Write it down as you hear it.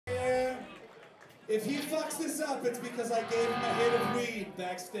If he fucks this up, it's because I gave him a hit of weed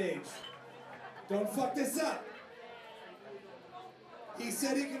backstage. Don't fuck this up. He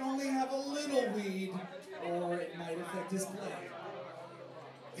said he can only have a little weed, or it might affect his play.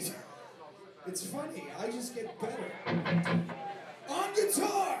 It's funny, I just get better. On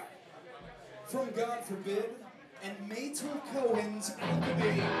guitar, from God Forbid and Maytel Cohen's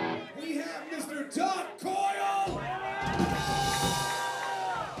Alchemy, we have Mr. Doc Coyle!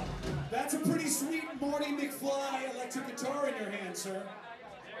 That's a pretty sweet Marty McFly electric guitar in your hand, sir.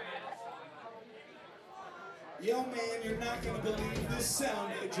 Yo, man, you're not gonna believe this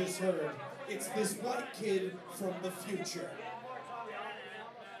sound you just heard. It's this white kid from the future.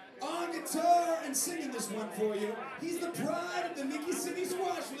 On guitar and singing this one for you, he's the pride of the Mickey City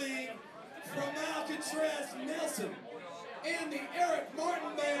Squash League from Alcatraz, Nelson, and the Eric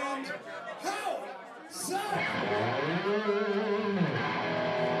Martin Band, HOWIE!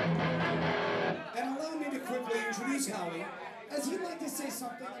 And allow me to quickly introduce Howie, as he'd like to say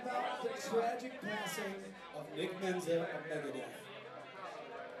something about the tragic passing of Nick Menza of Megadeth.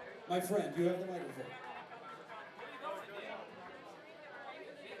 My friend, you have the microphone.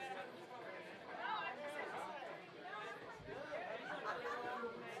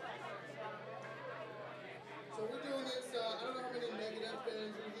 So we're doing this, I don't know how many Megadeth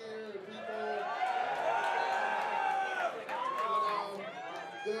fans are here, or people,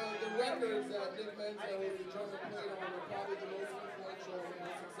 but the records that Nick Menza was the drummer played on were probably the most influential and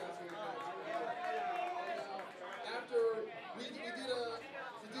most successful records. Now, after we did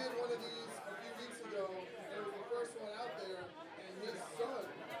one of these a few weeks ago, and it was the first one out there, and his son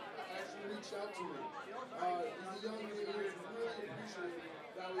actually reached out to me. He's a young kid, he was really appreciative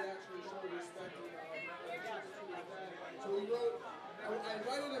that we actually showed respect and so he wrote, I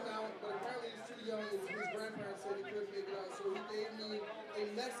invited him out, but apparently he's too young. His grandparents said he couldn't make it out, so he gave me a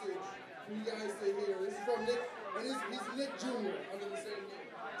message for you guys to hear. This is from Nick, and he's Nick Jr. under the same name.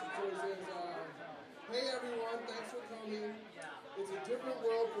 So it says, hey everyone, thanks for coming. It's a different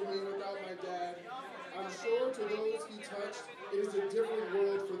world for me without my dad. I'm sure to those he touched, it is a different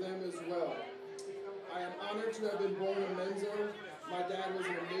world for them as well. I am honored to have been born in Menzo. My dad was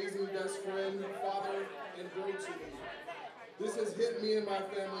an amazing best friend, father, and bro to me. This has hit me and my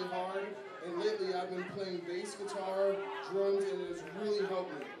family hard, and lately I've been playing bass guitar, drums, and it has really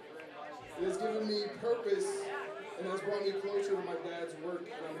helped me. It has given me purpose and has brought me closer to my dad's work,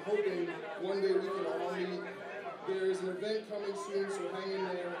 and I'm hoping one day we can all meet. There is an event coming soon, so hang in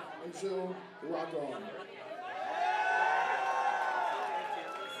there. Until rock on.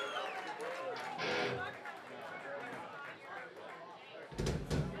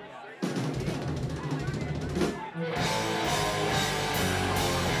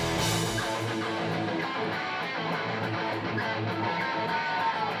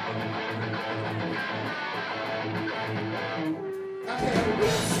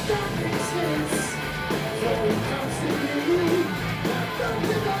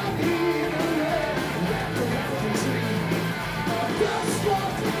 Just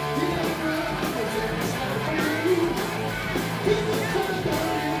walk in